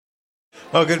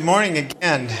Well, good morning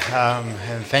again,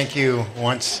 and thank you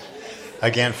once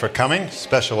again for coming.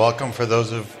 Special welcome for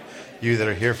those of you that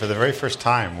are here for the very first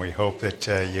time. We hope that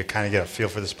you kind of get a feel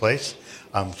for this place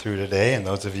through today, and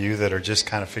those of you that are just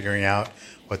kind of figuring out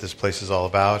what this place is all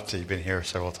about, you've been here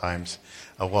several times,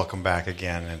 welcome back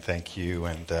again, and thank you,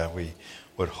 and we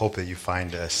would hope that you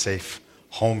find a safe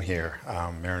home here.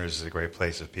 Mariners is a great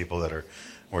place of people that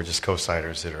we're just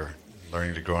co-siders that are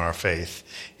learning to grow in our faith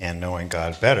and knowing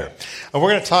God better. We're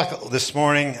going to talk this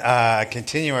morning,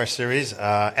 continue our series,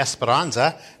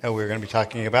 Esperanza, and we're going to be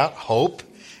talking about hope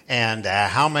and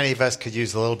how many of us could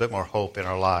use a little bit more hope in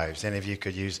our lives. Any of you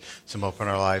could use some hope in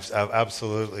our lives?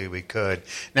 Absolutely, we could.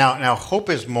 Now, hope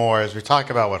is more, as we talk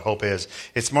about what hope is,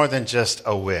 it's more than just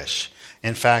a wish.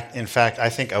 In fact, I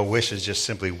think a wish is just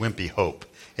simply wimpy hope.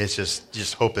 It's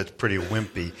just hope that's pretty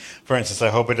wimpy. For instance, I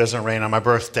hope it doesn't rain on my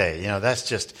birthday. You know, that's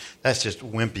just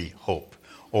wimpy hope.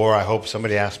 Or I hope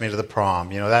somebody asks me to the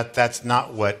prom. You know, that's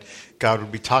not what God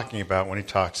would be talking about when he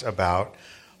talks about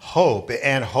hope.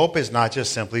 And hope is not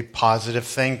just simply positive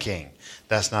thinking.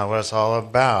 That's not what it's all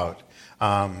about.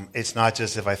 It's not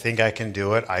just if I think I can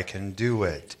do it, I can do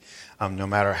it. No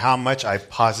matter how much I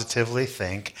positively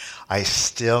think, I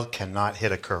still cannot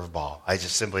hit a curveball. I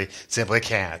just simply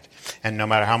can't. And no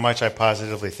matter how much I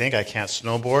positively think, I can't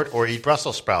snowboard or eat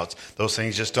Brussels sprouts. Those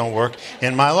things just don't work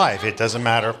in my life. It doesn't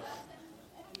matter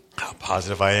how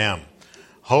positive I am.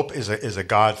 Hope is a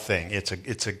God thing.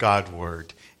 It's a God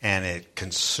word, and it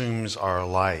consumes our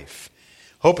life.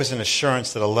 Hope is an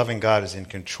assurance that a loving God is in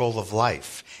control of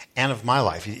life and of my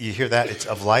life. You hear that? It's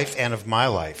of life and of my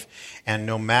life. And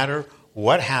no matter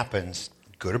what happens,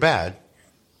 good or bad,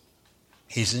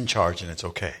 he's in charge and it's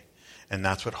okay. And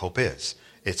that's what hope is.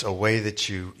 It's a way that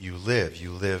you live.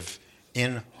 You live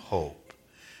in hope.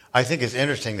 I think it's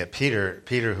interesting that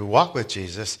Peter who walked with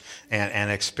Jesus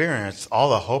and experienced all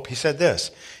the hope, he said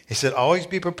this. He said, always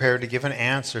be prepared to give an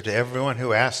answer to everyone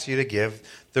who asks you to give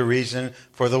the reason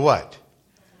for the what?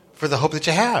 For the hope that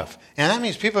you have. And that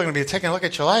means people are going to be taking a look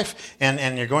at your life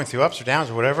and you're going through ups or downs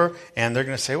or whatever, and they're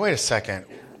going to say, wait a second,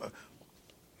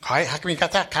 how come you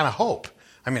got that kind of hope?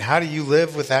 I mean, how do you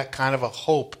live with that kind of a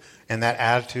hope and that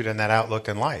attitude and that outlook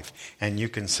in life? And you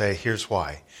can say, here's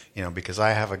why. You know, because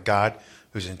I have a God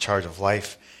who's in charge of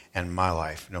life and my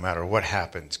life. No matter what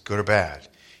happens, good or bad,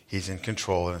 he's in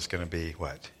control, and it's going to be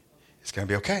what? It's going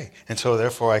to be okay. And so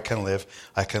therefore I can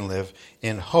live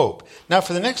in hope. Now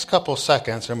for the next couple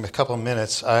seconds or a couple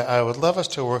minutes, I would love us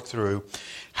to work through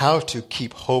how to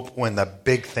keep hope when the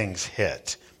big things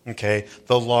hit. Okay?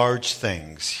 The large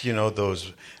things, you know,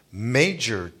 those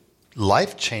major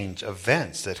life change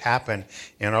events that happen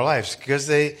in our lives, because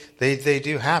they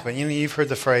do happen. You know, you've heard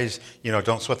the phrase, you know,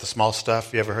 don't sweat the small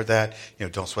stuff. You ever heard that? You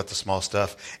know, don't sweat the small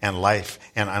stuff. And life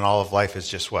and all of life is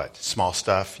just what? Small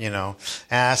stuff, you know.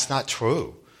 And that's not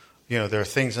true. You know, there are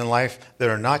things in life that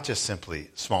are not just simply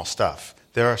small stuff.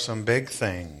 There are some big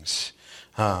things,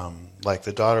 like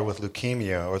the daughter with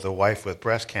leukemia, or the wife with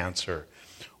breast cancer,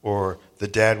 or the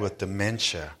dad with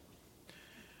dementia,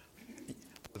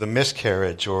 the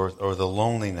miscarriage, or the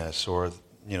loneliness, or,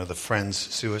 you know, the friend's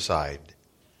suicide,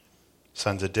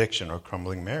 son's addiction, or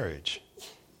crumbling marriage.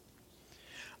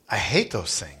 I hate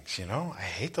those things, you know. I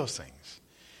hate those things.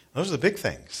 Those are the big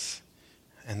things.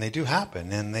 And they do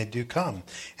happen, and they do come.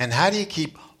 And how do you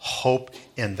keep hope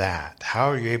in that? How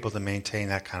are you able to maintain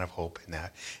that kind of hope in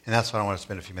that? And that's what I want to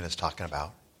spend a few minutes talking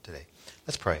about today.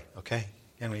 Let's pray, okay?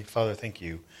 And Father, thank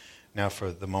you now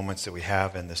for the moments that we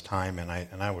have in this time, and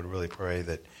I would really pray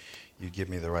that you give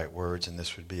me the right words, and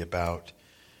this would be about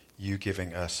you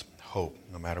giving us hope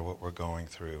no matter what we're going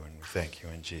through, and we thank you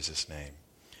in Jesus' name.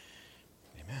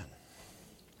 Amen.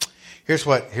 Here's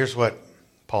what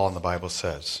Paul in the Bible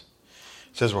says.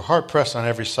 It says, we're hard-pressed on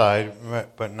every side,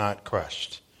 but not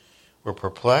crushed. We're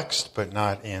perplexed, but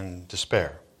not in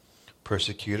despair.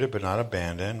 Persecuted, but not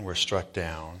abandoned. We're struck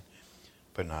down,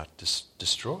 but not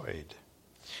destroyed.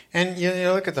 And you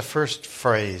look at the first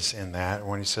phrase in that,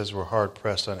 when he says we're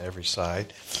hard-pressed on every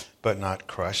side, but not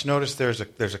crushed. Notice there's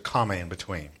a comma in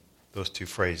between those two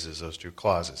phrases, those two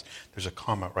clauses. There's a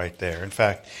comma right there. In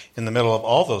fact, in the middle of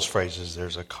all those phrases,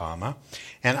 there's a comma.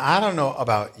 And I don't know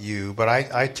about you, but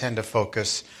I tend to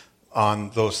focus on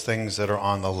those things that are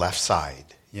on the left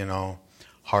side. You know,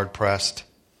 hard-pressed,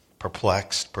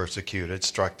 perplexed, persecuted,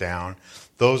 struck down.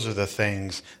 Those are the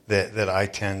things that I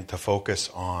tend to focus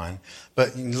on.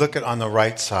 But you look at on the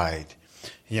right side,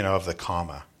 you know, of the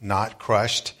comma. Not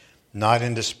crushed, not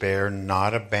in despair,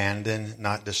 not abandoned,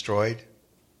 not destroyed.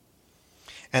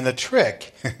 And the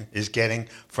trick is getting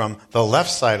from the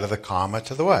left side of the comma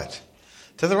to the what?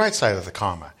 to the right side of the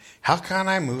comma? How can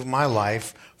I move my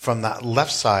life from that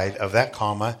left side of that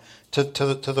comma to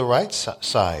the right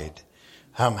side?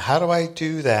 How do I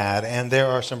do that? And there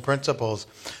are some principles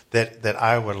that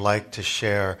I would like to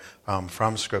share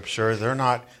from Scripture. They're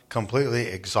not completely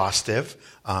exhaustive,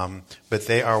 but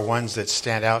they are ones that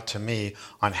stand out to me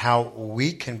on how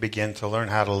we can begin to learn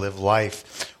how to live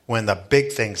life when the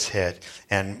big things hit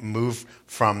and move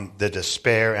from the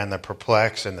despair and the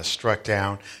perplexed and the struck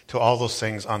down to all those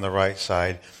things on the right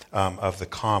side of the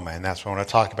comma. And that's what I want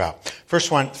to talk about. First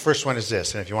one is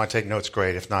this, and if you want to take notes,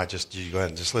 great. If not, just you go ahead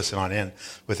and just listen on in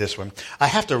with this one. I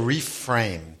have to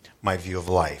reframe my view of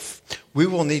life. We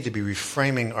will need to be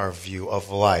reframing our view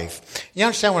of life. You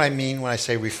understand what I mean when I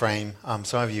say reframe?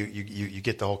 Some of you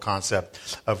get the whole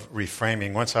concept of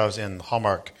reframing. Once I was in the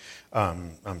Hallmark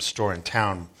store in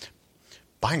town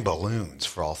buying balloons,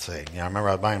 for all things. I remember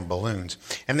I was buying balloons,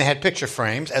 and they had picture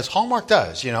frames, as Hallmark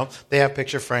does. They have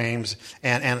picture frames,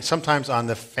 and sometimes on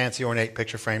the fancy ornate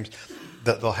picture frames,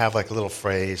 they'll have like a little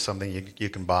phrase, something you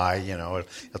can buy. It'll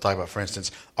talk about, for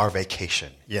instance, our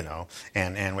vacation.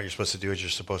 And what you're supposed to do is you're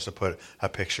supposed to put a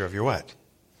picture of your what?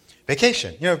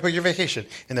 Vacation. Put your vacation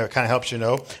in there. It kind of helps you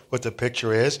know what the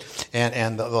picture is,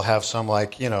 and they'll have some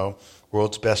like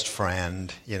world's best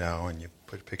friend, and you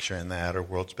put a picture in that, or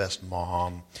world's best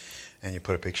mom, and you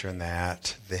put a picture in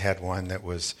that. They had one that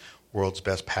was world's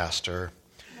best pastor.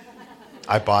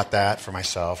 I bought that for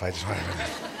myself. I just wanted to...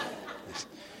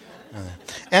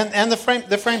 And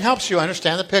the frame helps you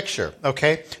understand the picture,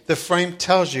 okay? The frame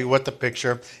tells you what the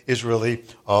picture is really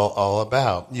all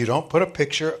about. You don't put a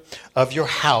picture of your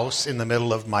house in the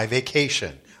middle of my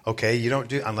vacation, okay? You don't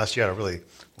do, unless you had a really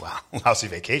lousy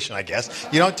vacation, I guess.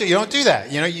 You don't do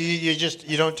that.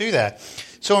 You don't do that.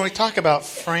 So when we talk about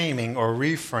framing or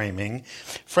reframing,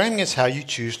 framing is how you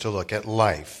choose to look at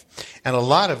life. And a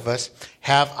lot of us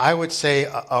have, I would say,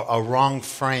 a wrong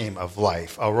frame of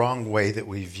life, a wrong way that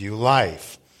we view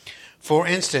life. For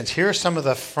instance, here are some of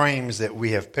the frames that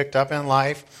we have picked up in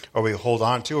life, or we hold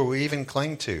on to, or we even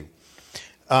cling to.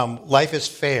 Life is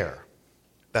fair.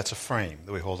 That's a frame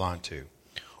that we hold on to.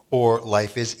 Or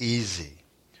life is easy.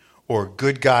 Or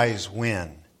good guys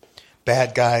win,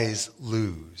 bad guys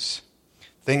lose.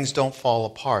 Things don't fall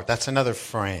apart. That's another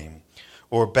frame.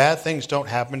 Or bad things don't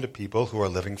happen to people who are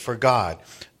living for God.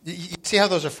 You see how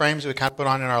those are frames that we kind of put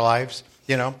on in our lives?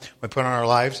 We put on our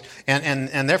lives.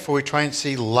 And therefore we try and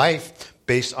see life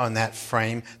based on that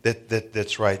frame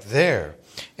that's right there.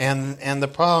 And the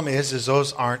problem is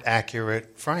those aren't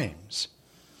accurate frames.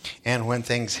 And when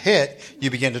things hit,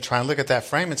 you begin to try and look at that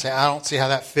frame and say, I don't see how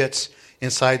that fits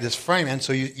inside this frame, and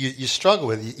so you struggle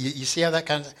with it. You see how that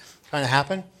kind of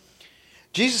happen?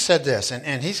 Jesus said this,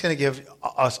 and he's going to give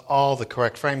us all the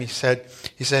correct frame. He said,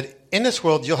 in this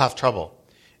world you'll have trouble.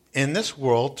 In this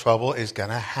world, trouble is going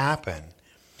to happen.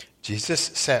 Jesus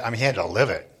said, he had to live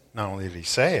it. Not only did he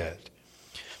say it.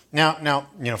 Now,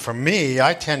 for me,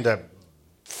 I tend to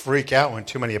freak out when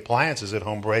too many appliances at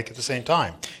home break at the same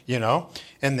time,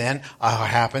 And then what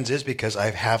happens is, because I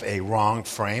have a wrong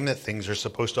frame that things are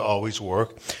supposed to always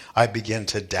work, I begin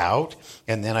to doubt,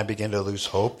 and then I begin to lose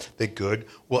hope that good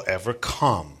will ever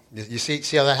come. You see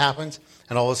how that happens?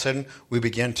 And all of a sudden, we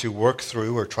begin to work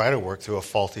through or try to work through a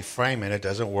faulty frame, and it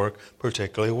doesn't work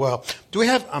particularly well. Do we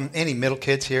have any middle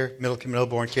kids here?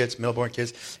 Middle-born kids?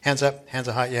 Hands up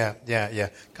high. Yeah.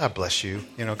 God bless you.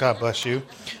 God bless you.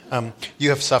 You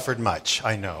have suffered much.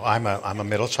 I know. I'm a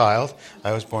middle child.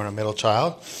 I was born a middle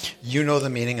child. You know the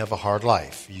meaning of a hard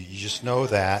life. You just know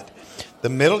that. The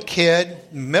middle kid.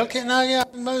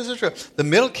 This is true. The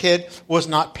middle kid was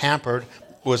not pampered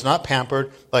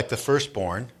like the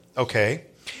firstborn, okay,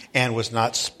 and was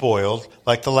not spoiled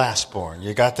like the lastborn.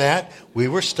 You got that? We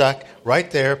were stuck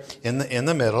right there in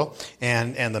the middle,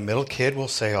 and the middle kid will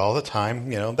say all the time,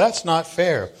 that's not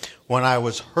fair. When I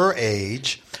was her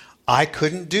age, I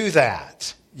couldn't do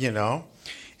that,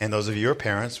 And those of you who are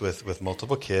parents with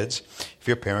multiple kids, if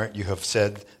you're a parent, you have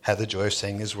had the joy of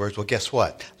saying these words, well, guess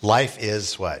what? Life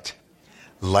is what?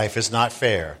 Life is not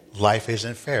fair. Life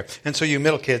isn't fair. And so you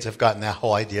middle kids have gotten that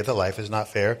whole idea that life is not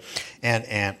fair.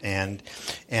 And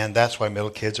that's why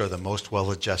middle kids are the most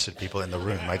well-adjusted people in the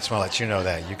room. I just want to let you know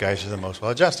that. You guys are the most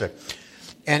well-adjusted.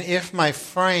 And if my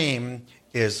frame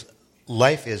is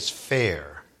life is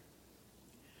fair,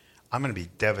 I'm going to be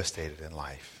devastated in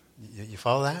life. You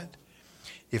follow that?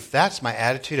 If that's my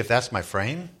attitude, if that's my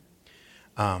frame,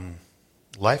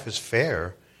 life is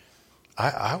fair,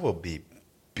 I will be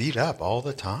beat up all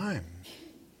the time.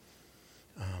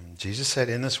 Jesus said,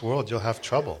 in this world, you'll have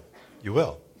trouble. You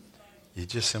will. You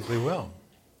just simply will.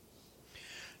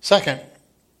 Second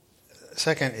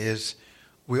is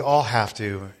we all have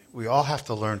to we all have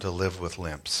to learn to live with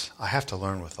limps. I have to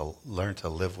learn to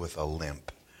live with a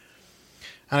limp.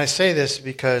 And I say this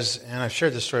because, and I've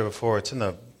shared this story before, it's in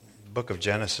the book of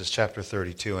Genesis, chapter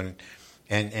 32,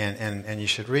 and you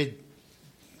should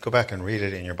go back and read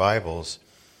it in your Bibles.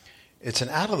 It's an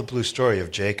out-of-the-blue story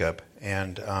of Jacob,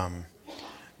 and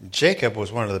Jacob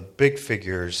was one of the big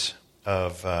figures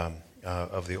of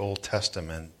the Old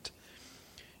Testament.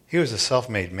 He was a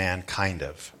self-made man, kind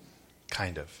of.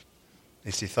 At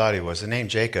least he thought he was. The name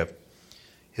Jacob,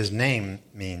 his name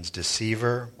means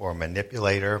deceiver or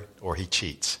manipulator, or he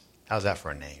cheats. How's that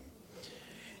for a name?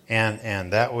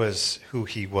 And that was who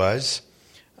he was.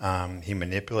 He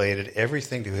manipulated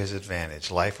everything to his advantage.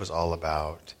 Life was all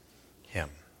about him.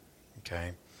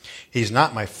 Okay, he's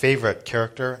not my favorite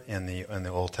character in the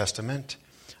Old Testament.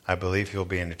 I believe he'll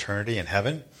be in eternity in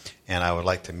heaven, and I would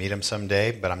like to meet him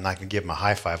someday. But I'm not going to give him a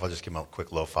high five. I'll just give him a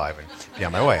quick low five and be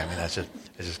on my way. I mean, that's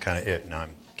just kind of it. No,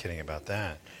 I'm kidding about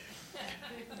that.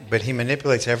 But he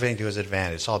manipulates everything to his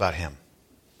advantage. It's all about him.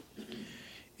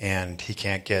 And he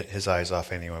can't get his eyes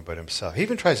off anyone but himself. He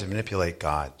even tries to manipulate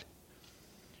God.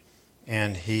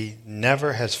 And he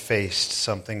never has faced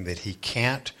something that he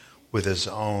can't, with his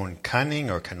own cunning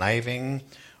or conniving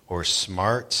or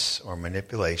smarts or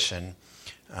manipulation,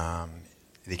 that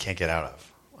he can't get out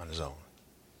of on his own.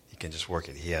 He can just work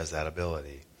it. He has that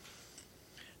ability.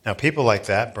 Now, people like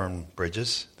that burn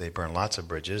bridges. They burn lots of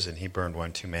bridges, and he burned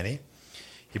one too many.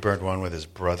 He burned one with his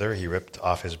brother. He ripped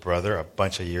off his brother a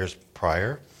bunch of years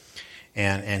prior.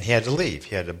 And he had to leave.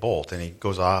 He had to bolt. And he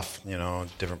goes off,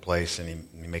 different place, and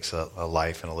he makes a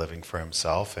life and a living for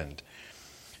himself and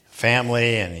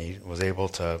family, and he was able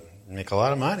to make a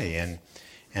lot of money. And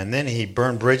then he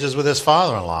burned bridges with his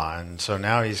father-in-law. And so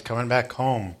now he's coming back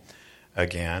home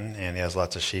again, and he has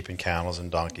lots of sheep and camels and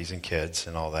donkeys and kids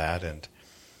and all that.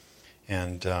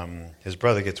 And his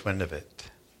brother gets wind of it.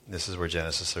 This is where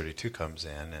Genesis 32 comes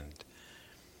in. And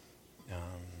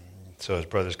so his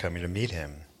brother's coming to meet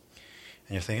him.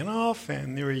 And you're thinking, oh,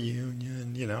 family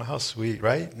reunion, how sweet,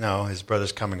 right? No, his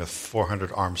brother's coming with 400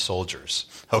 armed soldiers,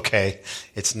 okay?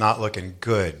 It's not looking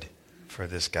good for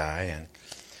this guy. And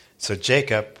so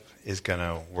Jacob is going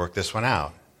to work this one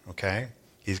out, okay?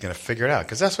 He's going to figure it out,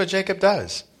 because that's what Jacob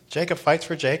does. Jacob fights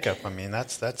for Jacob. I mean,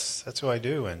 that's who I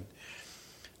do. And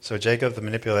so Jacob, the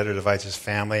manipulator, divides his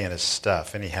family and his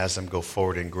stuff, and he has them go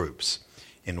forward in groups,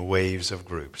 in waves of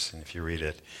groups. And if you read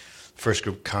it, first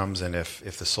group comes, and if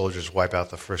the soldiers wipe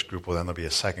out the first group, well, then there'll be a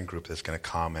second group that's going to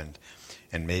come, and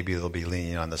maybe they'll be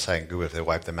lenient on the second group. If they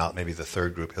wipe them out, maybe the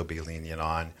third group he'll be lenient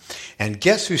on. And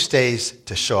guess who stays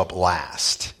to show up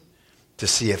last? To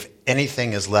see if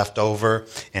anything is left over,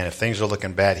 and if things are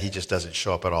looking bad, he just doesn't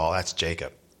show up at all. That's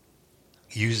Jacob.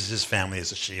 He uses his family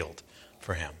as a shield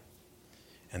for him.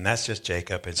 And that's just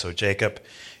Jacob. And so Jacob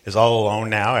is all alone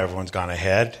now. Everyone's gone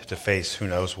ahead to face who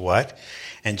knows what.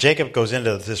 And Jacob goes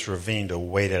into this ravine to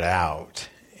wait it out.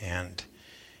 And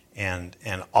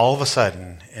all of a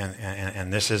sudden,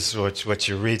 and this is what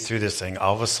you read through this thing,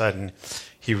 all of a sudden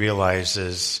he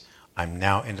realizes, I'm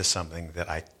now into something that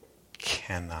I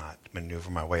cannot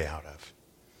maneuver my way out of.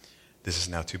 This is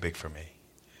now too big for me.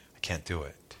 I can't do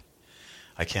it.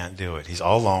 I can't do it. He's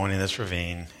all alone in this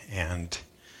ravine, and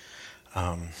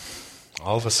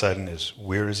all of a sudden, as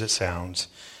weird as it sounds,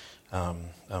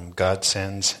 God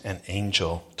sends an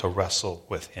angel to wrestle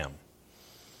with him.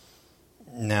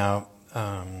 Now,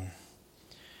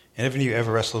 any of you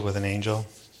ever wrestled with an angel?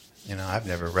 I've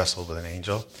never wrestled with an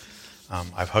angel.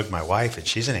 I've hugged my wife, and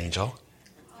she's an angel.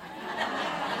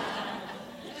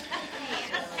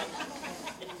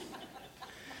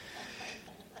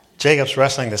 Jacob's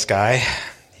wrestling this guy.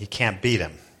 He can't beat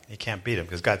him. He can't beat him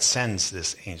because God sends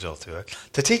this angel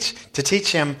to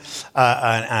teach him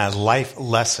a life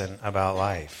lesson about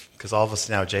life. Because all of a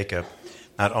sudden now Jacob,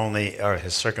 not only are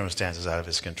his circumstances out of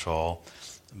his control,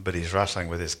 but he's wrestling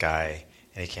with this guy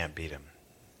and he can't beat him.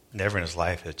 Never in his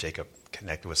life has Jacob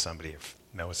connected with somebody or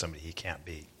met with somebody he can't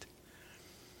beat.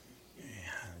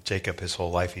 Jacob, his whole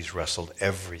life, he's wrestled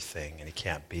everything and he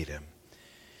can't beat him.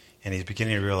 And he's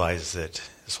beginning to realize that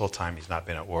this whole time he's not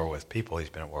been at war with people,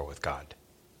 he's been at war with God.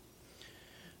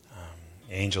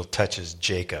 The angel touches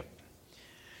Jacob,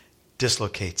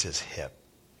 dislocates his hip.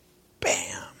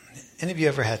 Bam! Any of you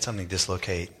ever had something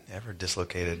dislocate? Ever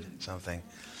dislocated something?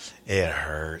 It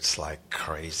hurts like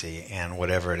crazy, and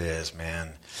whatever it is,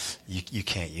 man, you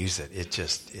can't use it. It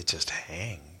just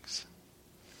hangs.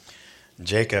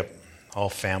 Jacob, whole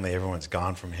family, everyone's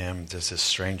gone from him. Just this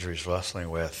stranger he's wrestling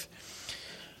with.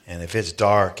 And if it's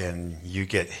dark and you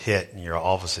get hit and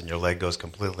all of a sudden your leg goes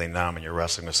completely numb and you're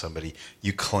wrestling with somebody,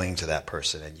 you cling to that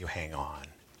person and you hang on.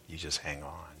 You just hang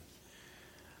on.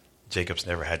 Jacob's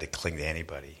never had to cling to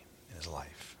anybody in his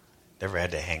life. Never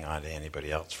had to hang on to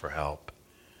anybody else for help.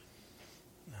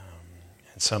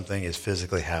 And something is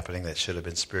physically happening that should have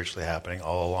been spiritually happening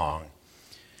all along.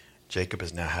 Jacob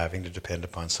is now having to depend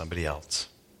upon somebody else.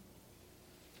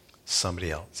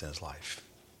 Somebody else in his life.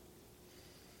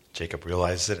 Jacob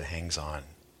realizes it and hangs on.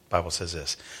 The Bible says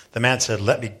this. The man said,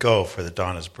 "Let me go, for the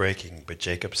dawn is breaking." But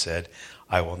Jacob said,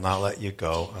 "I will not let you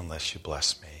go unless you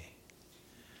bless me."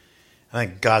 I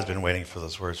think God's been waiting for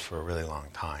those words for a really long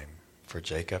time. For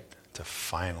Jacob to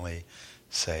finally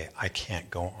say, "I can't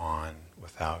go on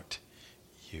without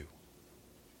you."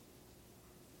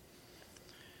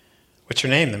 "What's your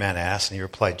name?" the man asked, and he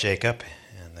replied, "Jacob."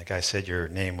 And the guy said, "Your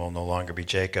name will no longer be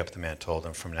Jacob." The man told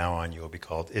him, "From now on you will be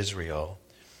called Israel."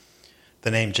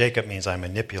 The name Jacob means I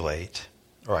manipulate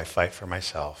or I fight for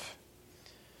myself.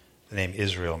 The name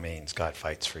Israel means God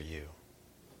fights for you.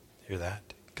 Hear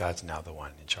that? God's now the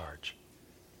one in charge.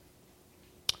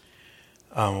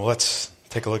 Let's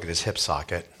take a look at his hip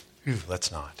socket.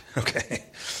 Let's not. Okay.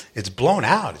 It's blown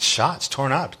out. It's shot. It's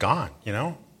torn up. It's gone,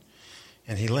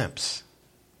 And he limps.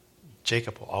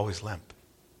 Jacob will always limp.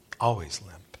 Always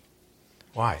limp.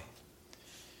 Why?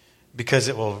 Because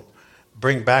it will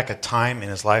bring back a time in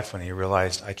his life when he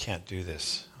realized, I can't do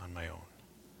this on my own.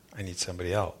 I need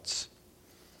somebody else.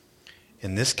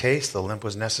 In this case, the limp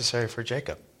was necessary for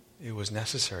Jacob. It was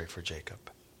necessary for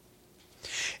Jacob.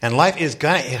 And life is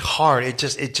going to hit hard. It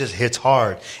just hits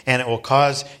hard. And it will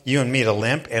cause you and me to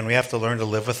limp, and we have to learn to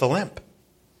live with the limp.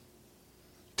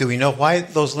 Do we know why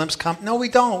those limps come? No, we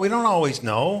don't. We don't always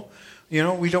know. We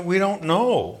don't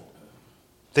know.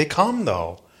 They come,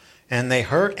 though. And they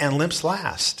hurt, and limps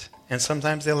last. And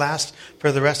sometimes they last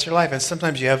for the rest of your life. And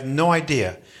sometimes you have no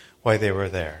idea why they were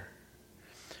there.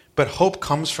 But hope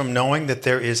comes from knowing that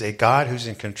there is a God who's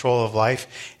in control of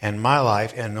life and my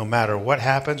life. And no matter what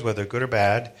happens, whether good or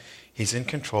bad, he's in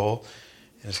control.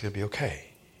 And it's going to be okay.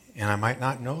 And I might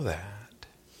not know that.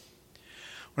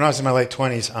 When I was in my late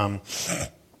 20s,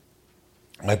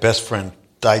 my best friend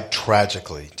died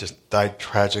tragically. Just died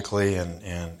tragically.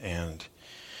 And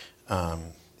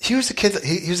he was the kid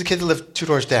that lived 2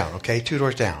 doors down, okay? 2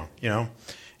 doors down,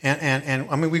 And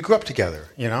I mean, we grew up together,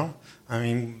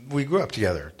 we grew up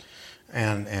together.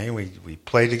 And we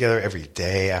played together every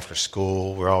day after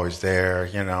school. We're always there,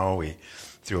 We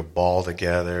threw a ball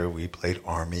together. We played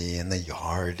Army in the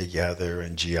yard together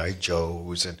and G.I.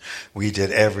 Joes. And we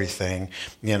did everything,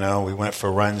 We went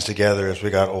for runs together as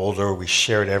we got older. We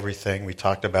shared everything. We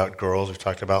talked about girls. We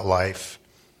talked about life.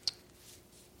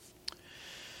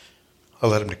 I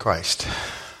led him to Christ.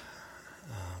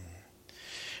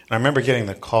 And I remember getting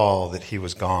the call that he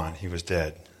was gone. He was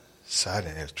dead.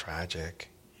 Sudden, it was tragic.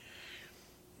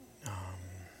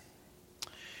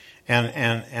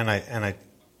 And I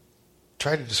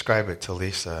tried to describe it to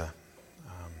Lisa.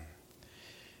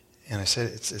 And I said,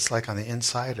 it's like on the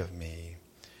inside of me,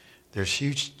 there's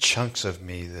huge chunks of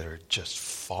me that are just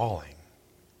falling,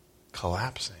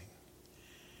 collapsing.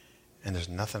 And there's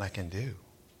nothing I can do.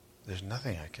 There's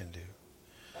nothing I can do.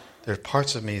 There are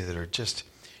parts of me that are just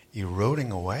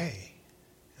eroding away.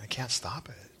 I can't stop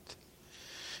it.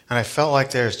 And I felt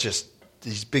like there's just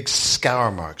these big scour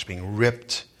marks being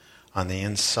ripped on the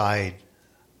inside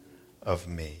of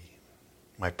me.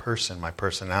 My person, my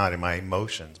personality, my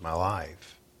emotions, my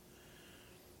life.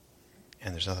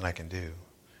 And there's nothing I can do.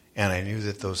 And I knew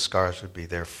that those scars would be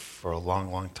there for a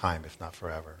long, long time, if not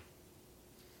forever.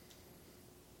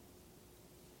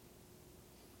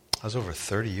 That was over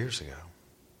 30 years ago.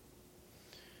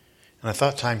 And I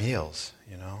thought time heals,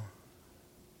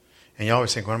 And you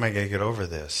always think, when am I going to get over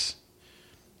this?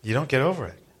 You don't get over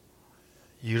it.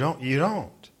 You don't.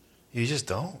 You just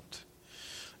don't.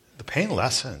 The pain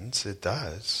lessens, it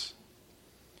does.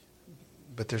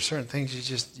 But there's certain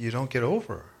things you don't get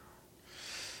over.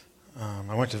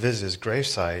 I went to visit his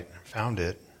gravesite, found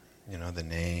it, the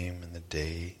name and the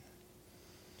date.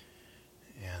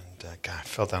 And God, I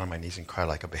fell down on my knees and cried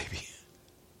like a baby.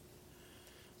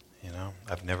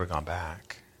 I've never gone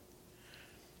back.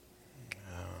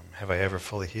 Have I ever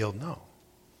fully healed? No.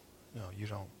 No, you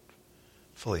don't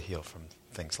fully heal from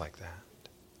things like that.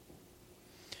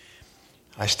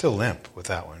 I still limp with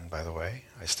that one, by the way.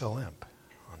 I still limp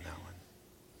on that one.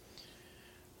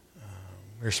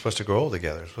 We were supposed to grow old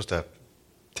together. We were supposed to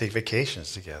take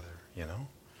vacations together,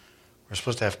 We're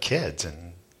supposed to have kids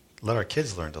and let our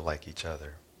kids learn to like each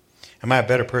other. Am I a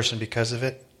better person because of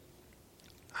it?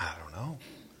 I don't know.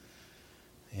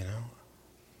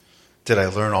 Did I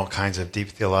learn all kinds of deep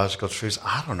theological truths?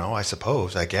 I don't know,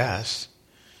 I guess.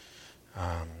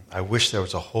 I wish there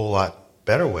was a whole lot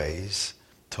better ways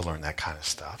to learn that kind of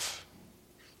stuff.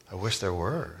 I wish there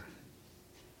were.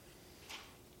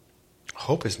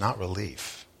 Hope is not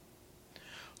relief.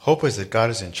 Hope is that God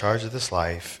is in charge of this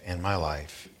life and my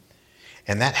life.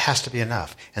 And that has to be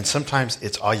enough. And sometimes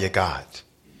it's all you got.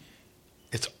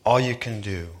 It's all you can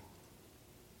do.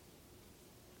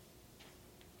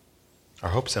 Our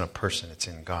hope's in a person. It's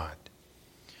in God.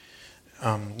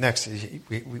 Next,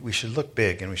 we should look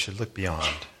big and we should look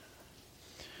beyond.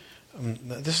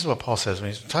 This is what Paul says when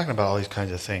he's talking about all these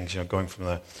kinds of things, going from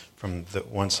the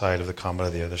one side of the comma to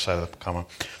the other side of the comma.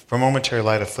 For momentary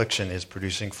light affliction is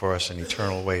producing for us an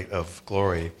eternal weight of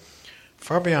glory,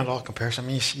 far beyond all comparison. I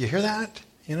mean, you hear that?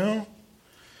 You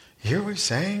hear what he's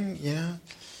saying?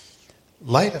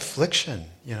 Light affliction,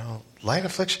 light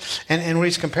affliction. And when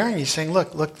he's comparing, he's saying,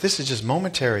 look, this is just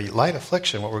momentary light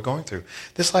affliction, what we're going through.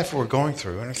 This life we're going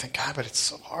through. And we think, God, but it's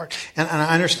so hard. And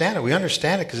I understand it. We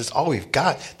understand it because it's all we've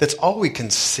got. That's all we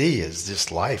can see is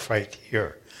this life right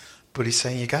here. But he's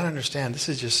saying, you got to understand, this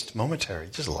is just momentary,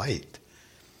 just light.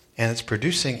 And it's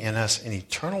producing in us an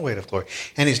eternal weight of glory.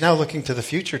 And he's now looking to the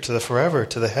future, to the forever,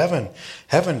 to the heaven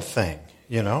thing,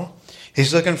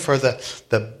 He's looking for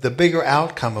the bigger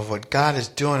outcome of what God is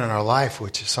doing in our life,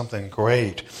 which is something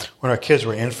great. When our kids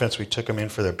were infants, we took them in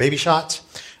for their baby shots.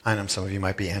 I know some of you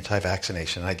might be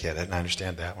anti-vaccination. I get it, and I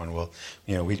understand that one.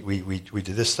 We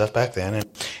did this stuff back then.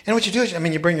 And what you do is,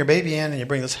 you bring your baby in, and you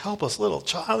bring this helpless little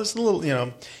child, this little,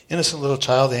 innocent little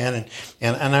child in.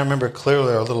 And I remember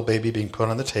clearly our little baby being put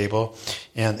on the table,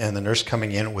 and the nurse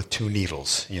coming in with two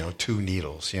needles, and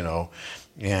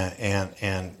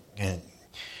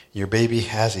your baby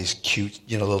has these cute,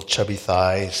 little chubby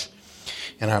thighs.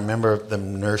 And I remember the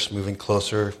nurse moving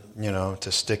closer,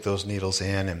 to stick those needles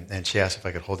in. And she asked if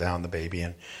I could hold down the baby.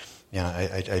 And,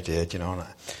 I did, and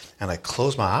I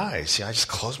closed my eyes. I just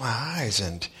closed my eyes.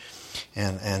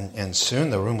 And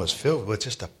soon the room was filled with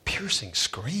just a piercing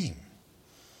scream.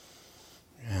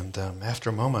 And after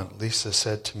a moment, Lisa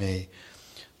said to me,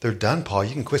 "They're done, Paul.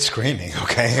 You can quit screaming,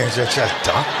 okay? They're just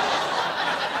done."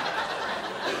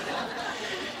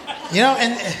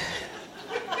 And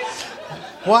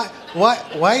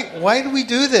why do we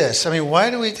do this? Why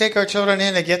do we take our children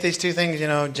in to get these two things,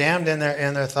 jammed in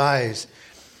their thighs?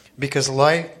 Because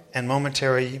light and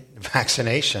momentary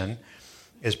vaccination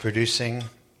is producing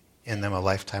in them a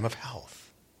lifetime of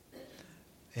health.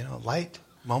 Light,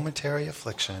 momentary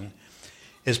affliction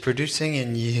is producing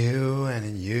in you and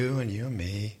in you and you and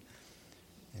me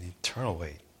an eternal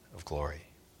weight of glory.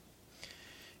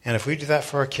 And if we do that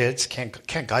for our kids,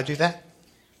 can't God do that?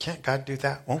 Can't God do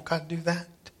that? Won't God do that?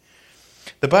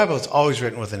 The Bible is always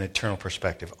written with an eternal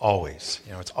perspective, always.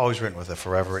 It's always written with a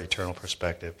forever, eternal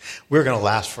perspective. We're going to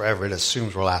last forever. It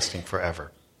assumes we're lasting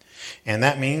forever. And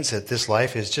that means that this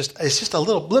life is just a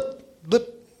little blip,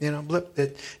 blip. Now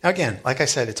again, like I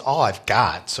said, it's all I've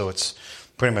got, so it's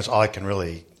pretty much all I can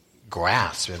really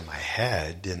grasp in my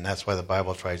head, and that's why the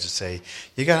Bible tries to say,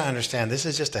 you got to understand, this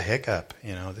is just a hiccup,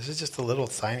 this is just a little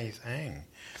tiny thing.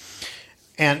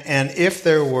 And if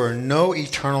there were no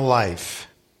eternal life,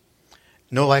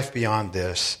 no life beyond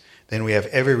this, then we have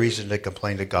every reason to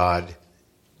complain to God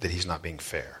that he's not being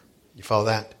fair. You follow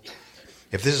that?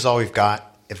 If this is all we've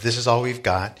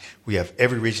got, we have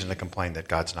every reason to complain that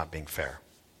God's not being fair,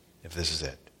 if this is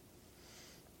it.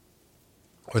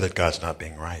 Or that God's not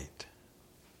being right.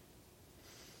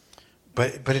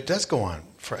 But it does go on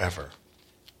forever.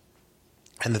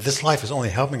 And that this life is only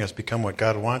helping us become what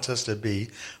God wants us to be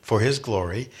for his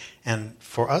glory and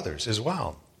for others as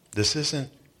well. This isn't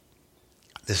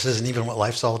even what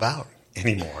life's all about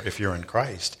anymore if you're in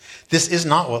Christ. This is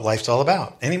not what life's all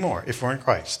about anymore if we're in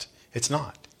Christ. It's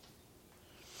not.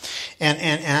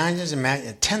 And I just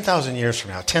imagine 10,000 years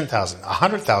from now, 10,000,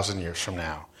 100,000 years from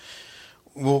now,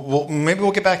 maybe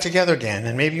we'll get back together again,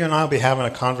 and maybe you and I will be having a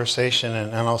conversation,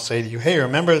 and I'll say to you, hey,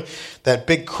 remember that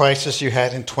big crisis you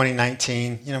had in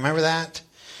 2019? Remember that?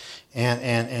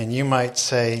 And you might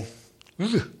say,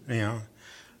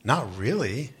 not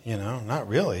really, not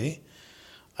really.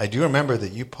 I do remember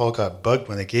that you, Paul, got bugged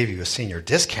when they gave you a senior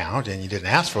discount, and you didn't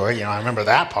ask for it. I remember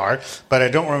that part, but I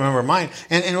don't remember mine.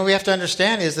 And what we have to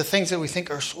understand is the things that we think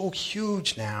are so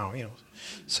huge now,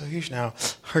 so huge now,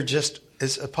 are just,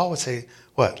 as Paul would say,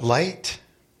 what? Light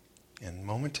and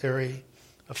momentary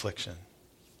affliction.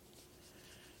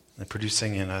 And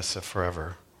producing in us a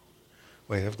forever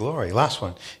weight of glory. Last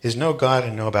one is know God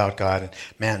and know about God. And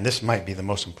man, this might be the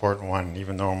most important one,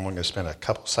 even though I'm going to spend a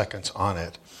couple seconds on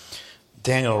it.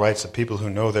 Daniel writes that people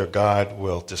who know their God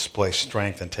will display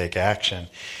strength and take action.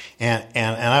 And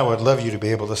I would love you to be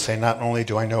able to say, not only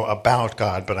do I know about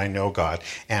God, but I know God.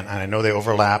 And I know they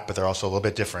overlap, but they're also a little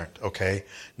bit different, okay?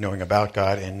 Knowing about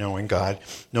God and knowing God.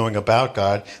 Knowing about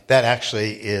God, that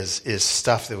actually is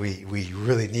stuff that we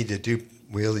really need to do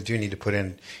we really do need to put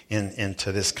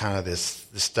into this kind of this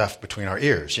stuff between our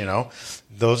ears,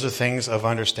 Those are things of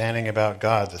understanding about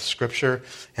God, the Scripture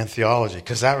and theology,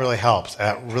 because that really helps.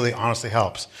 That really honestly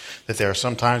helps. That there are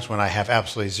some times when I have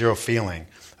absolutely zero feeling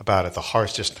about it. The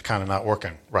heart's just kind of not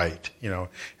working right, in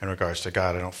regards to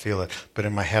God. I don't feel it. But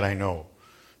in my head, I know.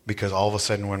 Because all of a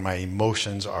sudden when my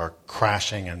emotions are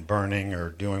crashing and burning or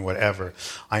doing whatever,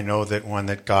 I know that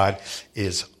God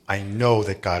is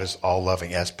all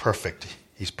loving, as perfect.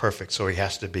 He's perfect, so he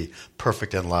has to be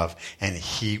perfect in love. And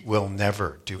he will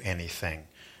never do anything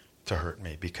to hurt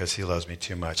me because he loves me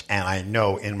too much. And I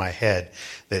know in my head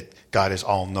that God is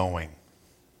all-knowing.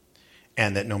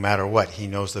 And that no matter what, he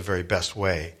knows the very best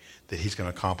way that he's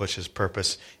going to accomplish his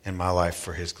purpose in my life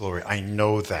for his glory. I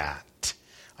know that.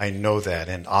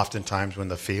 And oftentimes when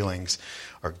the feelings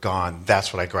are gone,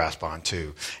 that's what I grasp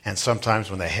onto. And sometimes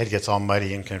when the head gets all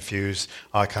muddy and confused,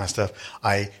 all that kind of stuff,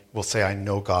 I will say I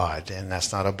know God. And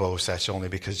that's not a boast. That's only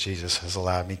because Jesus has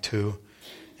allowed me to.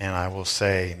 And I will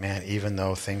say, man, even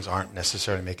though things aren't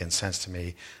necessarily making sense to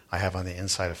me, I have on the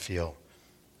inside a feel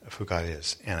of who God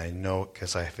is. And I know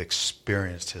because I have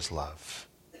experienced his love.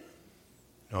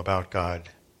 Know about God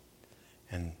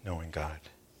and knowing God.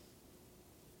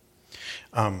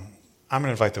 I'm going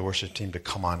to invite the worship team to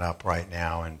come on up right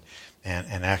now, and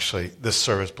actually this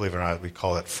service, believe it or not, we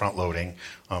call it front loading.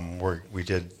 We're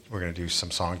going to do some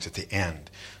songs at the end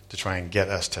to try and get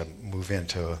us to move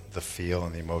into the feel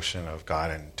and the emotion of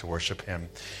God and to worship him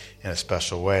in a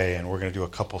special way. And we're going to do a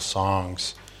couple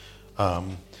songs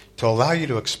to allow you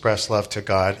to express love to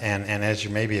God, and as you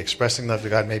may be expressing love to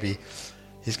God, maybe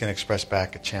he's going to express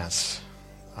back a chance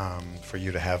for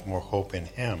you to have more hope in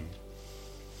him.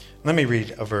 Let me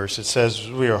read a verse. It says,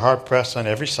 we are hard pressed on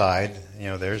every side.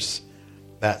 There's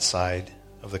that side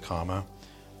of the comma.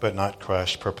 But not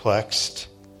crushed. Perplexed,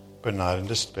 but not in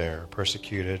despair.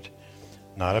 Persecuted,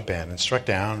 not abandoned. Struck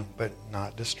down, but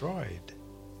not destroyed.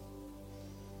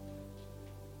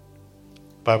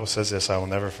 The Bible says this, I will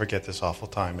never forget this awful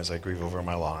time as I grieve over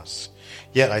my loss.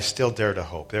 Yet I still dare to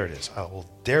hope. There it is. I will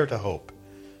dare to hope.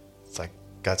 It's like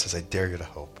God says, I dare you to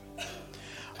hope.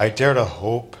 I dare to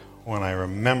hope when I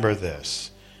remember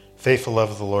this. Faithful love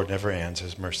of the Lord never ends.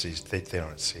 His mercies, they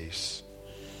don't cease.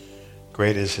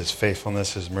 Great is his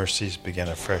faithfulness. His mercies begin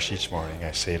afresh each morning.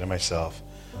 I say to myself,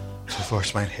 the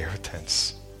Lord's my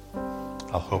inheritance.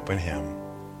 I'll hope in him.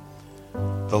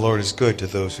 The Lord is good to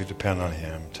those who depend on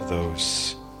him, to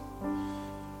those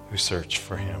who search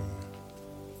for him.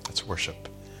 Let's worship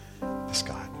this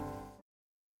God.